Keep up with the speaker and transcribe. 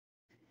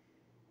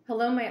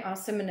Hello, my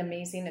awesome and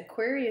amazing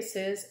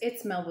Aquariuses.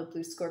 It's Mel with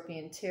Blue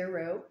Scorpion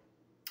Tarot,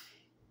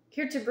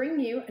 here to bring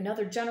you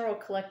another general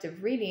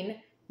collective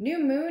reading. New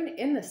moon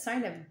in the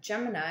sign of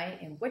Gemini,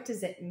 and what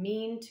does it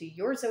mean to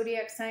your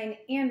zodiac sign,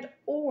 and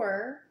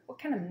or what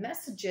kind of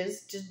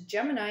messages does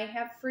Gemini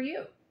have for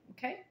you?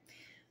 Okay,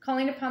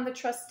 calling upon the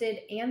trusted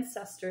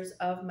ancestors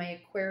of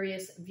my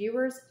Aquarius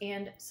viewers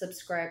and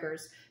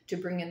subscribers to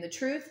bring in the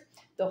truth,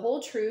 the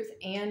whole truth,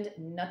 and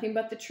nothing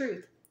but the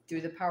truth through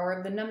the power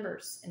of the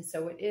numbers. And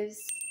so it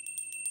is.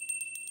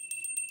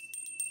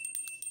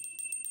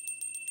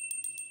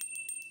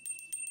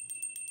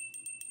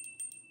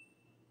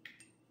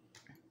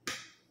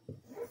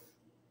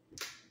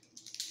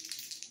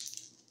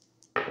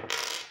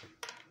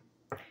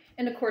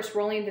 And of course,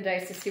 rolling the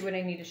dice to see what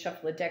I need to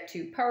shuffle the deck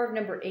to. Power of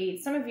number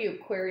 8. Some of you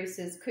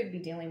Aquariuses could be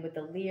dealing with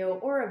a Leo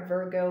or a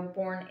Virgo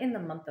born in the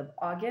month of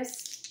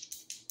August.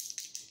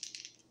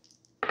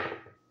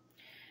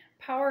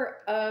 Power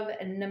of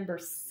number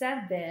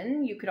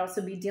 7. You could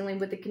also be dealing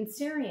with a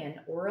Cancerian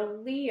or a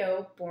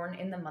Leo born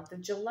in the month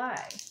of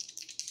July.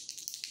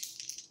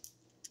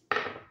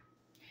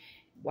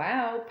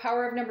 Wow.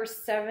 Power of number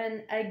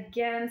 7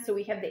 again. So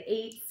we have the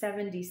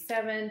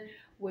 877,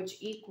 which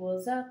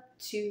equals up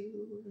to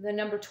the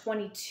number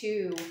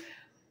 22.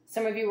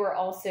 Some of you are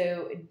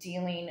also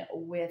dealing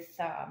with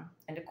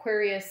an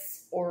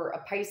Aquarius or a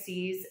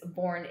Pisces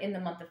born in the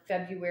month of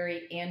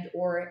February, and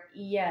or,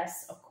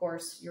 yes, of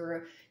course,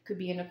 could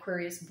be an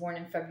Aquarius born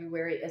in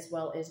February as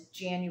well as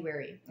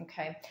January,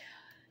 okay?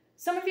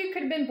 Some of you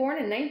could have been born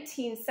in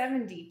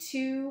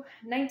 1972,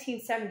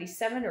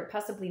 1977, or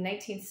possibly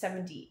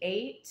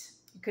 1978.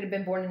 You could have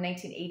been born in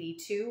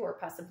 1982 or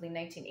possibly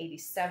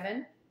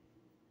 1987.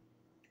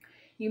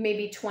 You may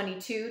be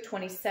 22,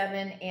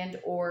 27, and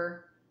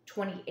or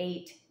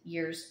 28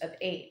 years of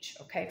age,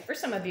 okay, for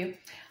some of you.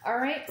 All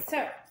right,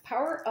 so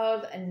power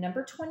of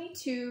number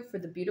 22 for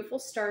the beautiful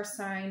star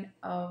sign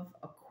of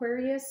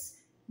Aquarius,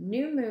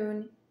 new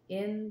moon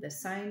in the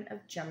sign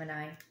of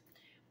Gemini.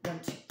 1,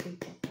 2, 3,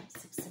 4, 5,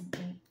 6,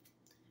 7,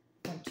 8.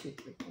 1, 2,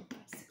 3, 4, 5,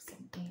 6,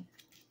 7,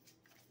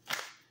 8.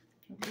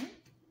 Okay.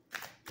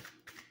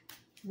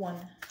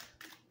 1,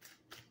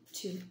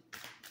 2,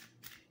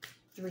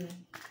 3,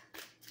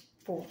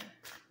 4,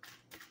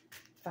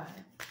 5,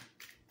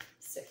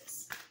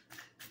 6,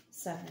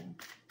 7,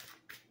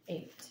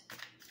 8,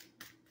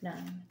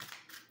 9,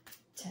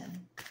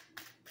 10,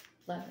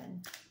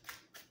 11,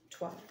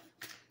 12,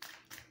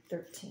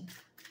 13,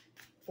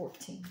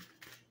 14,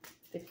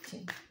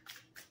 15,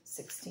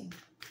 16,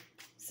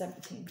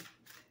 17,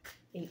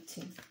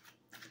 18,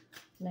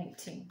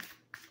 19,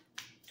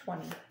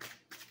 20,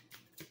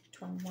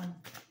 21,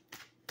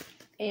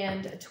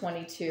 and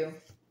 22.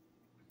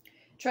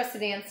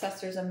 Trusted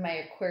ancestors of my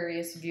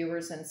Aquarius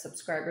viewers and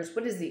subscribers,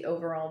 what is the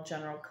overall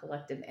general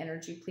collective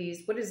energy,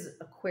 please? What does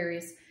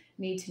Aquarius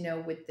need to know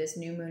with this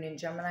new moon in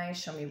Gemini?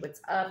 Show me what's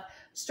up.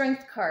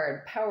 Strength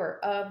card, power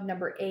of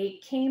number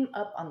 8, came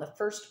up on the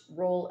first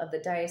roll of the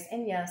dice.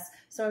 And yes,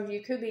 some of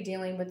you could be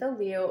dealing with a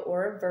Leo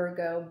or a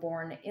Virgo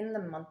born in the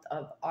month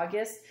of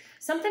August.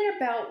 Something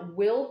about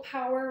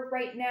willpower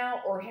right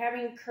now, or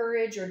having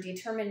courage or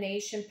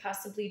determination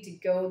possibly to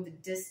go the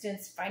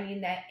distance, finding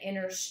that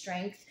inner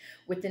strength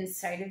within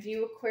inside of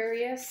you,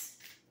 Aquarius.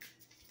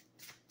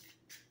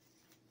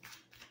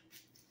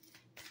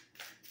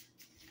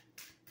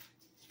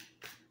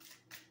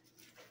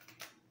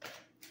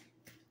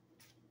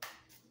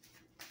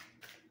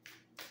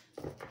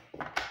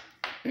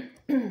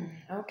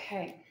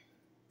 Okay.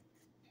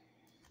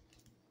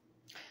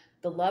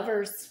 The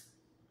Lovers.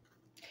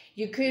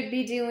 You could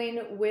be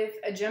dealing with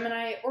a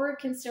Gemini or a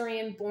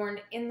Cancerian born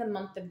in the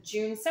month of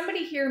June.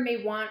 Somebody here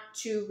may want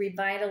to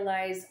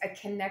revitalize a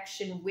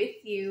connection with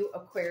you,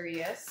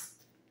 Aquarius.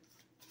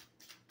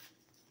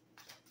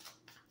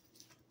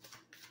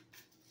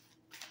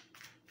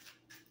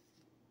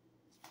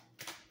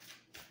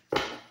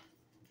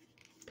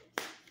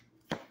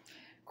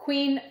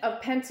 Queen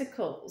of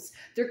Pentacles.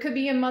 There could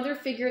be a mother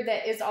figure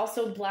that is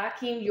also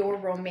blocking your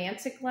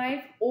romantic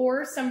life,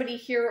 or somebody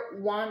here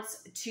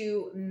wants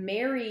to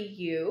marry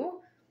you.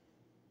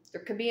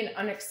 There could be an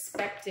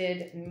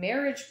unexpected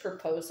marriage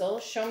proposal.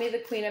 Show me the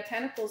Queen of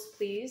Pentacles,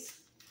 please.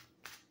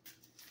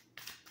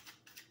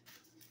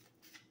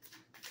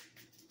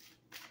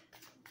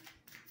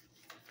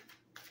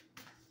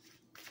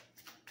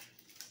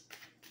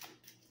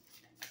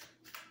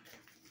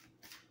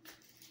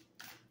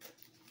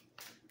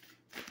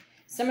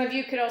 Some of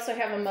you could also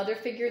have a mother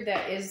figure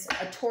that is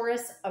a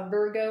Taurus, a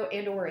Virgo,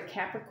 and or a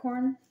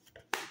Capricorn.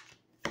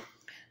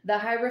 The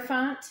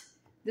Hierophant.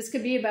 This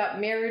could be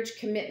about marriage,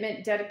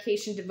 commitment,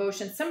 dedication,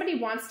 devotion. Somebody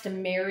wants to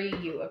marry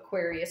you,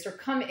 Aquarius, or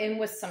come in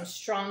with some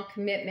strong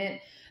commitment,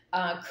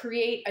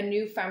 create a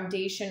new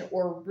foundation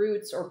or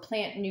roots, or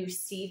plant new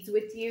seeds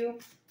with you.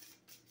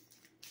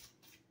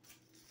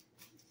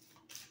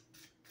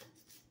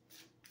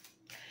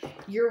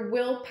 Your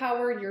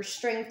willpower, your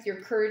strength, your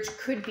courage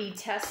could be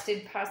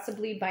tested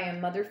possibly by a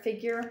mother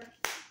figure.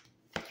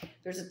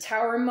 There's a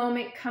Tower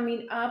moment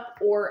coming up,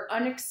 or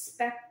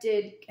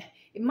unexpected.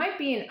 It might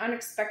be an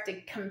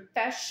unexpected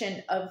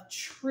confession of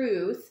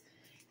truth.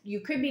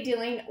 You could be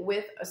dealing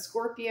with a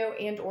Scorpio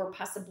and or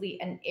possibly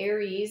an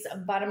Aries.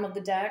 Bottom of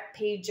the deck,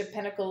 Page of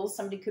Pentacles.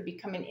 Somebody could be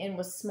coming in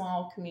with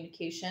small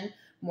communication.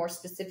 More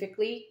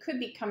specifically, could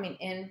be coming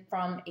in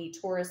from a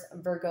Taurus,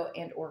 Virgo,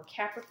 and or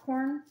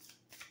Capricorn.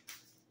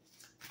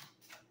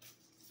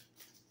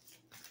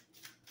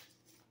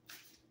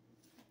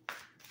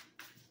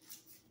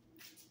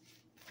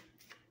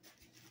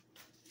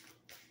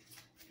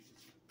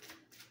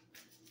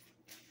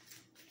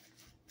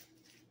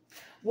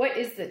 What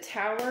is the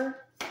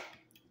Tower?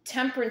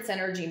 Temperance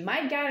energy.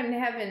 My God in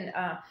heaven,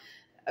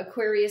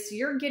 Aquarius,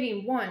 you're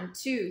getting 1,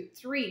 2,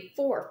 3,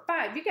 4,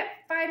 5. You got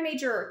 5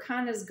 major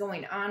arcanas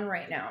going on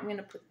right now. I'm going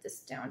to put this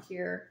down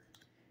here.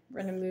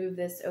 We're going to move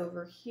this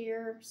over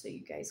here so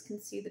you guys can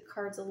see the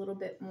cards a little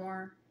bit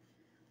more.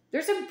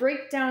 There's a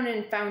breakdown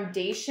in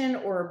foundation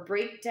or a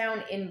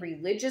breakdown in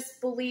religious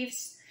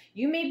beliefs.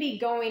 You may be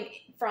going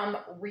from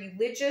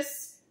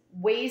religious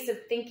ways of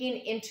thinking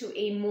into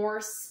a more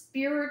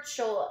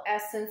spiritual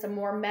essence, a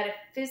more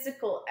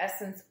metaphysical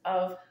essence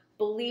of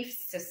belief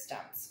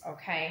systems,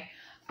 okay?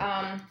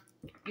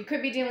 You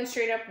could be dealing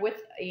straight up with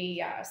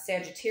a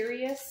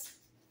Sagittarius.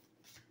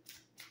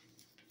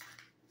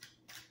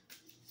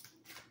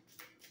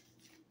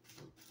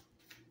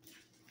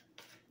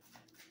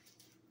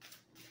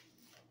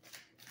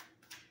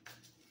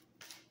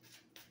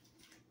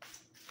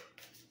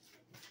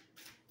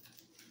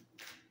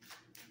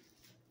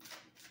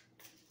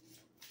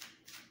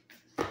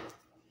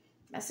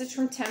 Message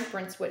from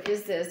Temperance. What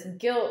is this?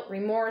 Guilt,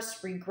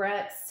 remorse,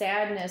 regret,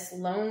 sadness,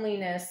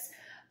 loneliness.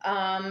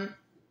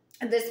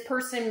 This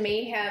person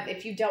may have,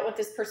 if you dealt with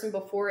this person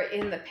before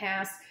in the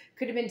past,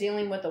 could have been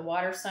dealing with a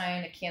water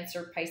sign, a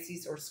Cancer,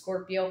 Pisces, or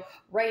Scorpio.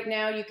 Right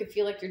now, you could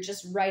feel like you're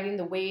just riding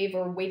the wave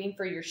or waiting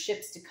for your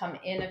ships to come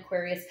in,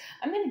 Aquarius.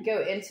 I'm going to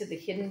go into the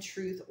Hidden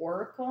Truth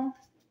Oracle.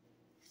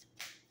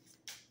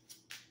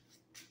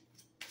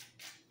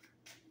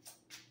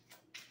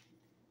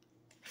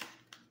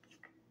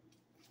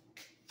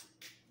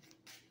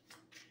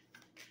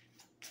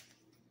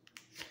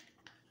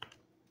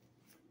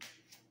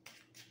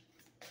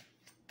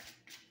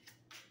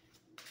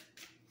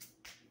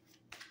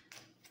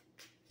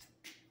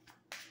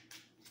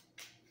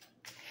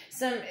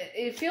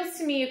 It feels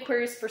to me,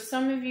 Aquarius, for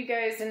some of you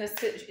guys in a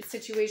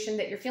situation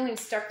that you're feeling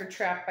stuck or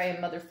trapped by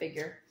a mother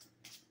figure.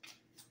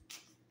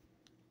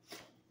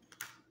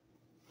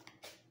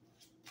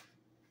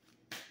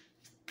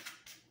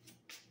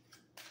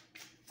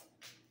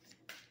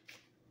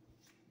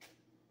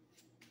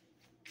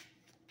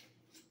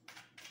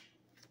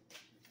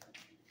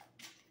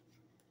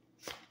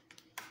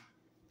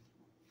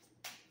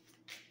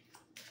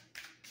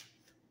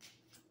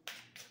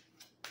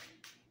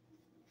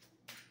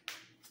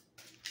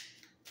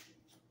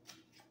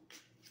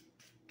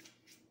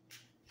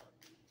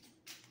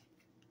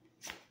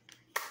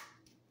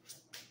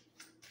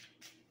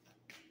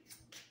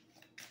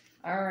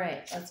 All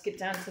right, let's get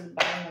down to the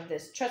bottom of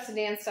this. Trusted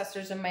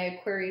ancestors and my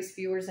Aquarius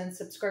viewers and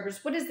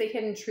subscribers, what is the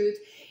hidden truth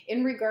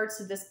in regards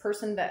to this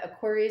person that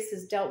Aquarius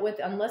has dealt with?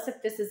 Unless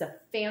if this is a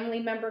family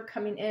member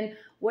coming in,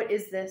 what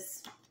is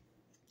this?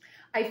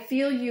 I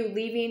feel you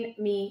leaving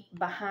me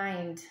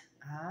behind.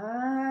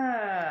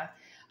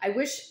 I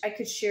wish I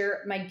could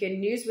share my good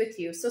news with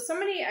you. So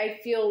somebody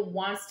I feel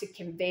wants to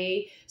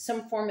convey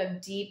some form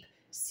of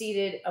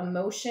deep-seated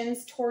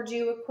emotions towards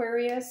you,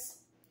 Aquarius.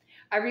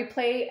 I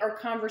replay our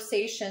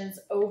conversations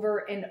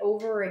over and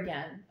over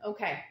again.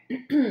 Okay.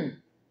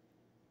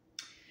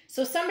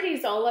 So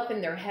somebody's all up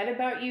in their head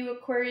about you,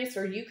 Aquarius,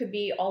 or you could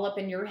be all up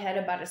in your head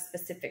about a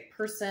specific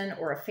person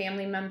or a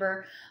family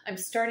member. I'm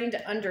starting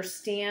to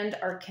understand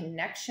our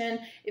connection.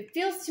 It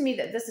feels to me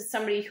that this is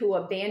somebody who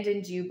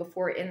abandoned you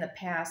before in the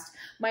past.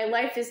 My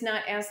life is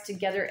not as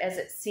together as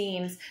it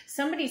seems.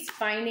 Somebody's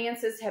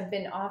finances have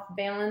been off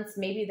balance.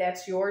 Maybe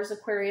that's yours,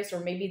 Aquarius,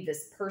 or maybe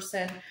this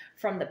person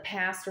from the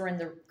past or in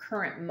the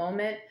current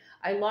moment.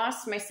 I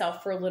lost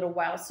myself for a little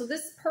while. So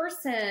this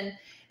person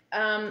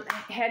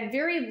had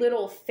very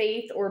little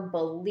faith or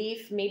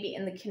belief maybe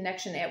in the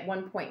connection at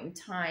one point in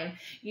time.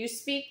 You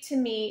speak to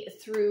me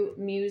through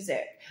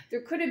music.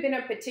 There could have been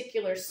a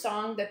particular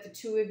song that the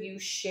two of you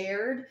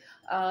shared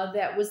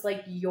that was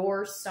like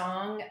your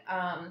song.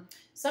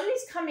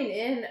 Somebody's coming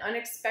in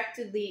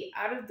unexpectedly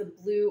out of the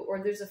blue, or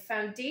there's a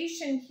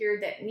foundation here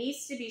that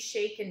needs to be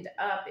shaken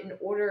up in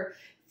order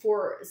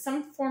for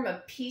some form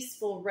of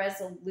peaceful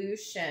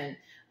resolution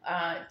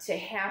to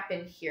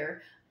happen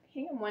here.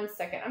 Hang on one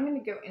second. I'm going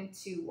to go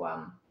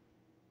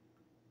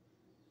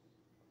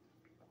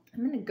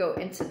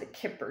into the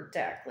Kipper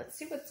deck. Let's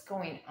see what's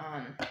going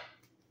on.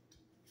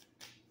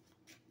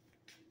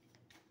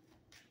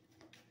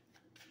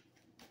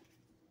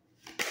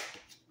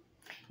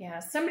 Yeah,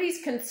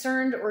 somebody's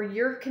concerned, or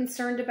you're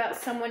concerned about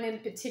someone in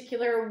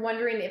particular,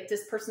 wondering if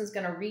this person's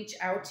going to reach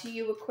out to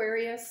you,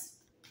 Aquarius.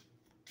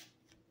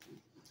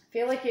 I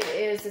feel like it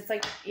is. It's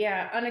like,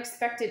 yeah,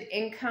 unexpected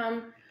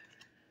income.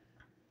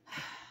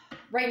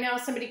 Right now,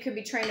 somebody could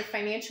be trying to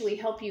financially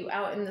help you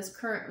out in this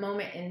current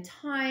moment in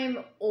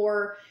time,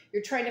 or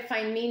you're trying to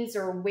find means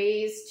or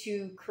ways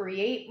to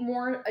create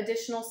more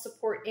additional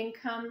support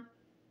income.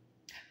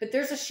 But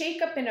there's a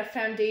shakeup in a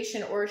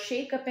foundation or a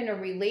shakeup in a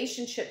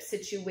relationship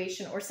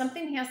situation, or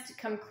something has to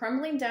come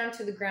crumbling down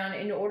to the ground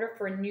in order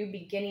for a new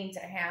beginning to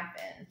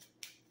happen.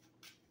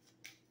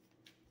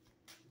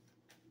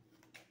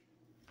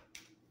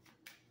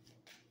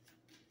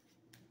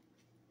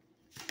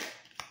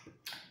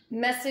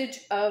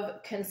 Message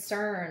of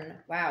concern.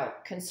 Wow.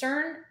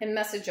 Concern and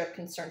message of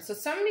concern. So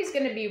somebody's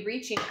going to be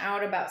reaching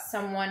out about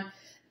someone,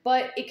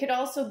 but it could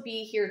also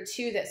be here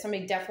too that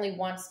somebody definitely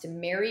wants to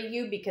marry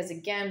you, because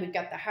again, we've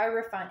got the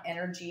Hierophant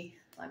energy.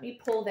 Let me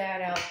pull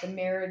that out, the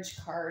marriage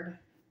card.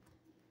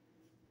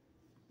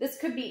 This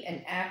could be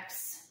an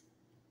ex-spouse,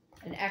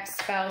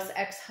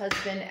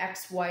 ex-husband,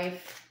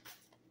 ex-wife.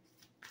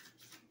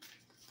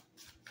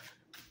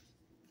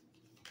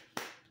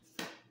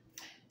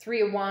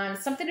 Three of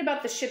Wands, something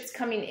about the ships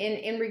coming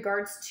in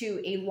regards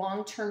to a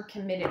long-term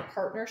committed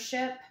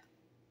partnership.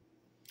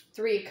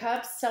 Three of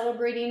Cups,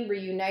 celebrating,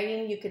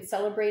 reuniting. You could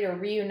celebrate or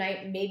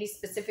reunite maybe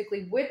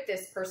specifically with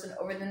this person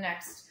over the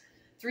next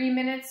 3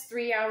 minutes,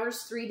 3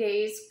 hours, 3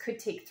 days. Could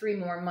take 3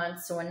 more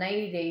months, so a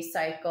 90-day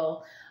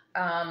cycle.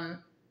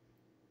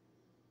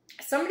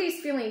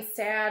 Somebody's feeling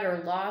sad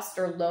or lost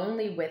or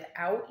lonely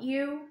without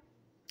you,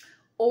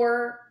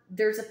 or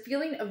there's a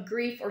feeling of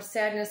grief or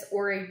sadness,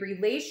 or a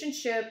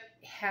relationship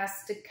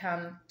has to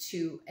come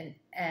to an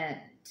end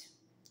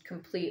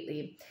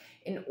completely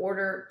in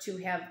order to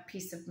have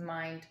peace of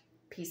mind,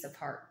 peace of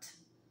heart.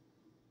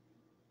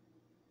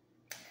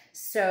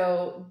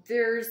 So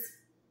there's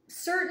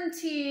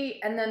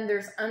certainty and then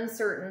there's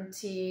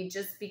uncertainty,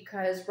 just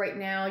because right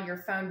now your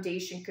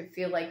foundation could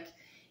feel like,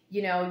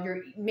 you know,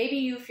 maybe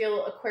you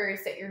feel,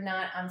 Aquarius, that you're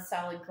not on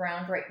solid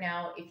ground right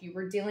now. If you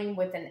were dealing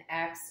with an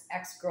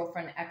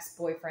ex-girlfriend,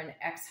 ex-boyfriend,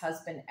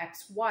 ex-husband,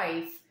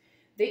 ex-wife,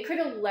 they could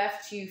have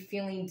left you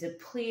feeling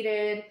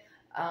depleted,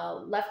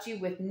 left you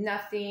with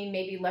nothing,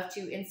 maybe left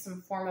you in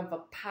some form of a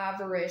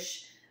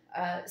impoverished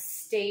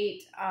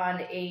state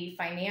on a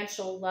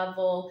financial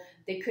level.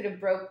 They could have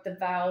broke the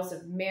vows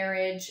of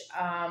marriage,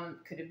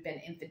 could have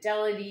been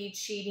infidelity,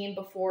 cheating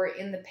before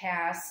in the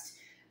past.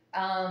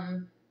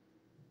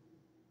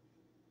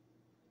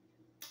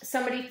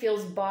 Somebody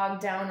feels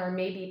bogged down or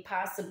maybe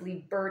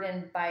possibly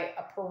burdened by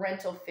a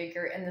parental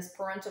figure, and this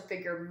parental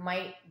figure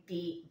might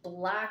be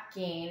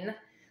blocking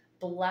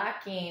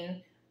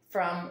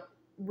from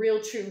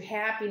real true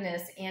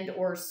happiness and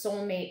or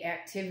soulmate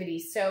activity.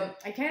 So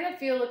I kind of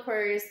feel,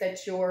 Aquarius,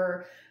 that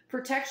your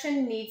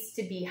protection needs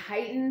to be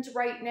heightened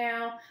right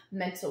now.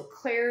 Mental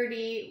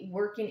clarity,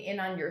 working in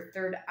on your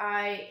third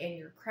eye and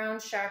your crown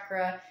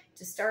chakra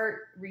to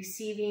start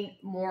receiving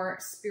more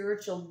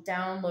spiritual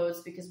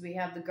downloads, because we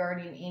have the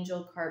guardian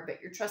angel card,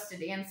 but your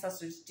trusted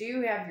ancestors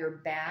do have your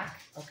back,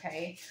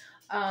 okay?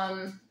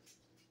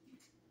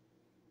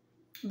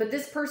 But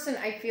this person,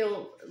 I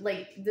feel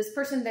like this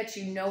person that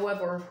you know of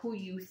or who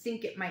you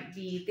think it might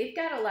be, they've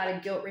got a lot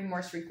of guilt,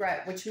 remorse,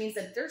 regret, which means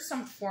that there's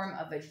some form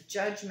of a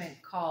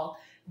judgment call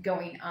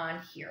going on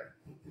here,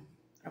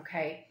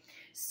 okay?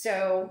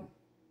 So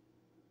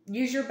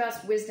use your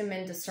best wisdom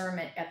and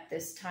discernment at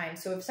this time.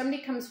 So if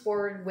somebody comes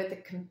forward with a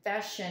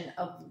confession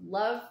of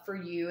love for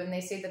you and they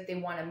say that they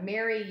want to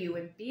marry you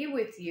and be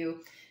with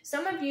you,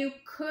 some of you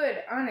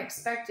could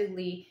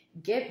unexpectedly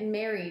get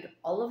married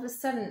all of a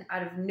sudden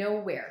out of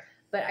nowhere.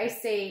 But I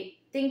say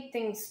think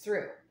things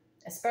through,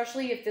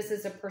 especially if this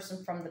is a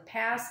person from the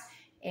past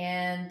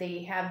and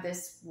they have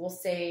this, we'll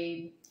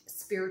say,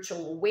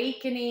 spiritual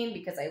awakening,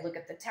 because I look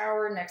at the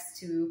Tower next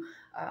to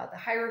the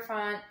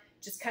Hierophant,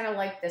 just kind of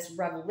like this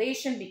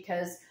revelation,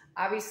 because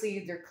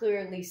obviously they're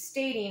clearly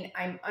stating,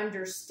 I'm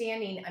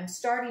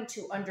starting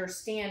to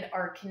understand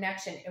our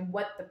connection and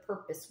what the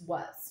purpose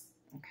was,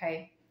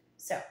 okay?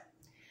 So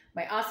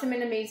my awesome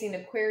and amazing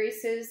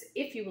Aquariuses,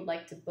 if you would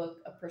like to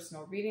book a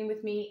personal reading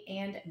with me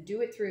and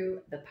do it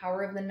through the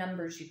power of the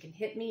numbers, you can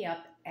hit me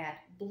up at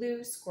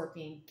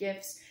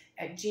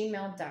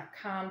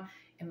bluescorpiongifts@gmail.com,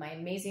 and my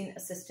amazing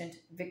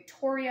assistant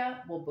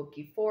Victoria will book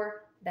you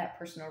for that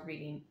personal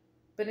reading.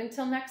 But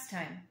until next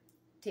time,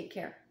 take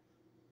care.